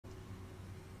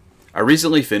I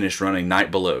recently finished running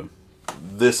Night Below,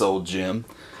 this old gem,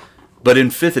 but in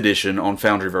 5th edition on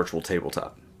Foundry Virtual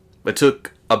Tabletop. It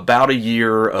took about a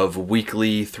year of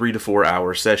weekly 3 to 4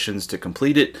 hour sessions to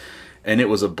complete it, and it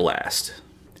was a blast.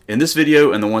 In this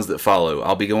video and the ones that follow,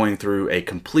 I'll be going through a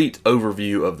complete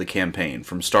overview of the campaign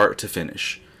from start to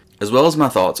finish, as well as my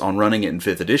thoughts on running it in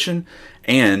 5th edition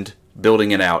and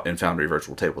building it out in Foundry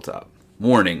Virtual Tabletop.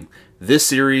 Warning, this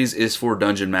series is for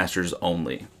Dungeon Masters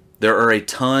only. There are a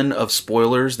ton of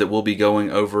spoilers that we'll be going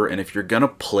over, and if you're going to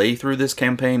play through this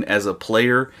campaign as a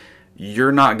player,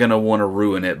 you're not going to want to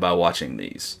ruin it by watching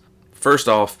these. First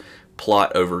off,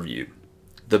 plot overview.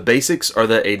 The basics are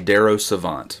that a Darrow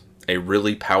Savant, a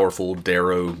really powerful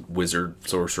Darrow wizard,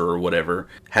 sorcerer, or whatever,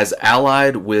 has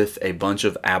allied with a bunch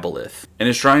of aboleth and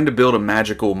is trying to build a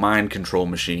magical mind control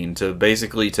machine to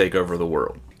basically take over the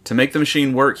world. To make the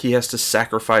machine work, he has to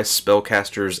sacrifice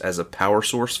spellcasters as a power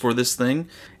source for this thing,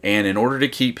 and in order to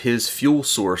keep his fuel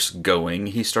source going,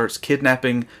 he starts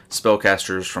kidnapping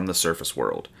spellcasters from the surface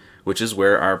world, which is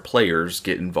where our players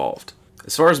get involved.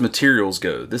 As far as materials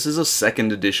go, this is a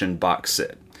 2nd edition box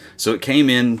set. So it came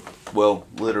in, well,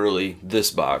 literally this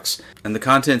box, and the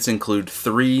contents include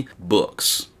 3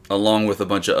 books, along with a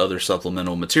bunch of other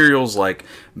supplemental materials like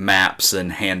maps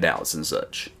and handouts and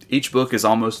such. Each book is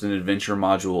almost an adventure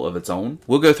module of its own.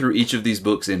 We'll go through each of these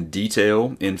books in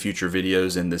detail in future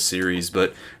videos in this series,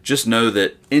 but just know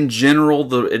that in general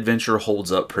the adventure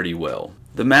holds up pretty well.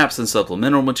 The maps and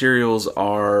supplemental materials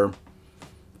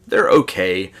they're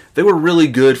okay. They were really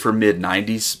good for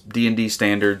mid-90s D&D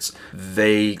standards.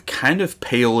 They kind of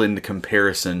pale in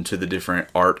comparison to the different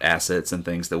art assets and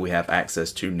things that we have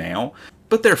access to now,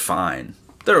 but they're fine.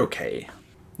 They're okay.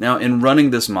 Now, in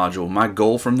running this module, my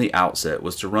goal from the outset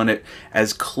was to run it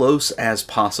as close as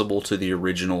possible to the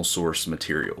original source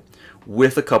material,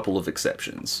 with a couple of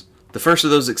exceptions. The first of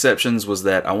those exceptions was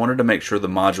that I wanted to make sure the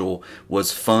module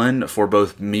was fun for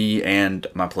both me and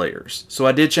my players. So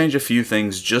I did change a few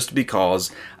things just because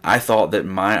I thought that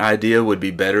my idea would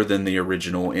be better than the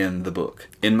original in the book.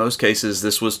 In most cases,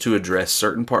 this was to address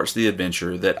certain parts of the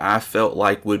adventure that I felt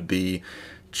like would be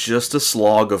just a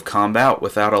slog of combat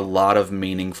without a lot of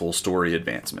meaningful story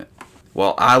advancement.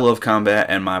 While I love combat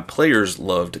and my players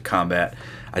loved combat,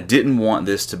 I didn't want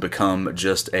this to become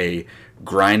just a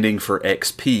grinding for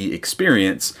XP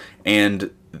experience, and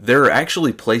there are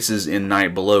actually places in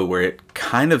Night Below where it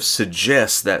kind of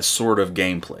suggests that sort of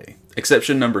gameplay.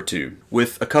 Exception number 2.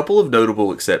 With a couple of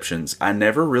notable exceptions, I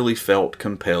never really felt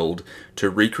compelled to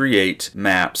recreate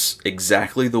maps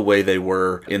exactly the way they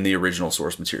were in the original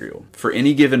source material. For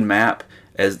any given map,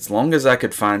 as long as I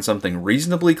could find something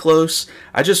reasonably close,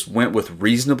 I just went with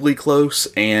reasonably close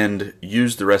and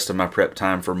used the rest of my prep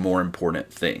time for more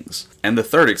important things. And the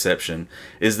third exception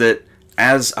is that,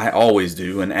 as I always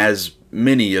do, and as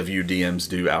many of you DMs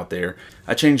do out there,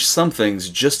 I changed some things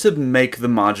just to make the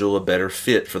module a better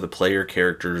fit for the player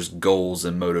characters' goals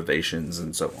and motivations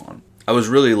and so on. I was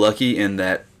really lucky in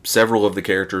that several of the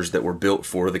characters that were built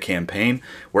for the campaign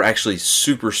were actually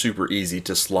super easy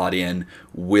to slot in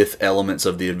with elements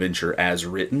of the adventure as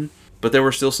written, but there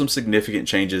were still some significant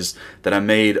changes that I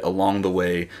made along the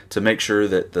way to make sure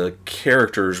that the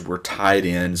characters were tied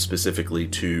in specifically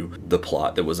to the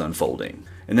plot that was unfolding.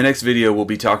 In the next video, we'll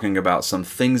be talking about some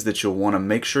things that you'll want to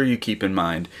make sure you keep in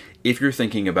mind if you're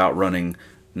thinking about running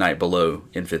Night Below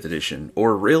in 5th edition,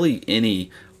 or really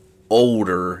any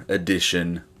older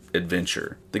edition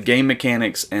adventure. The game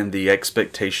mechanics and the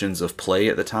expectations of play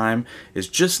at the time is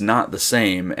just not the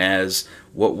same as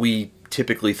what we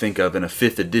typically think of in a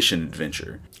 5th edition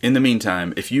adventure. In the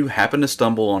meantime, if you happen to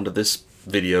stumble onto this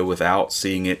video without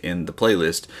seeing it in the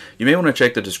playlist, you may want to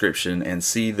check the description and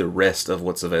see the rest of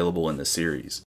what's available in the series.